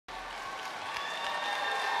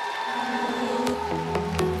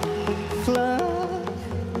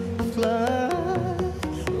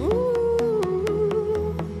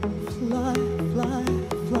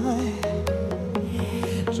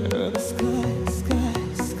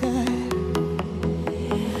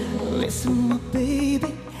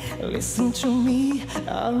Listen to me,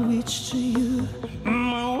 I'll reach to you.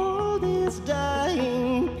 My world is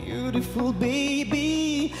dying, beautiful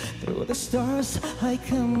baby. Through the stars I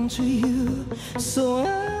come to you, so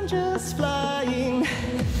I'm just flying.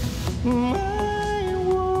 My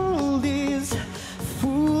world is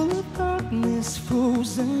full of darkness,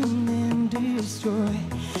 frozen and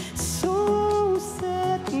destroyed. So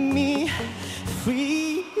set me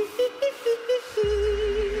free.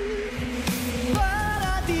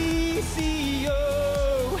 Paradisio,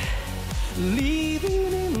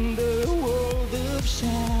 living in the world of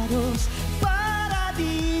shadows. Paradisio,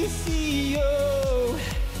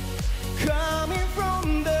 coming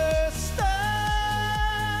from the stars.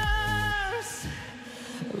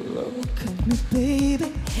 Look at me, baby,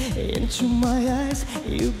 into my eyes,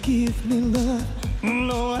 you give me love.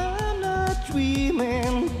 No, I'm not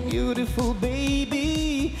dreaming, beautiful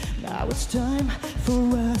baby. Now it's time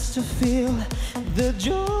for us to feel the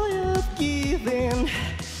joy of giving.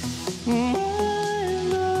 My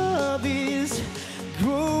love is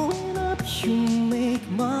growing up, you make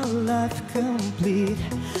my life complete.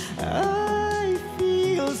 I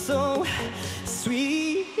feel so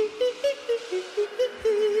sweet.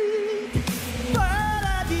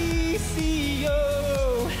 Paradisio,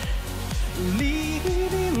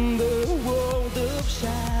 living in the world of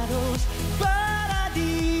shadows.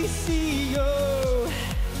 Paradisio,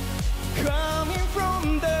 coming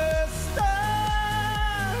from the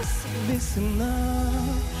stars. Listen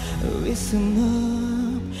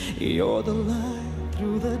up, you're the light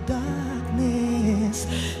through the darkness,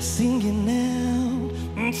 singing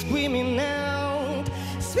out, screaming out.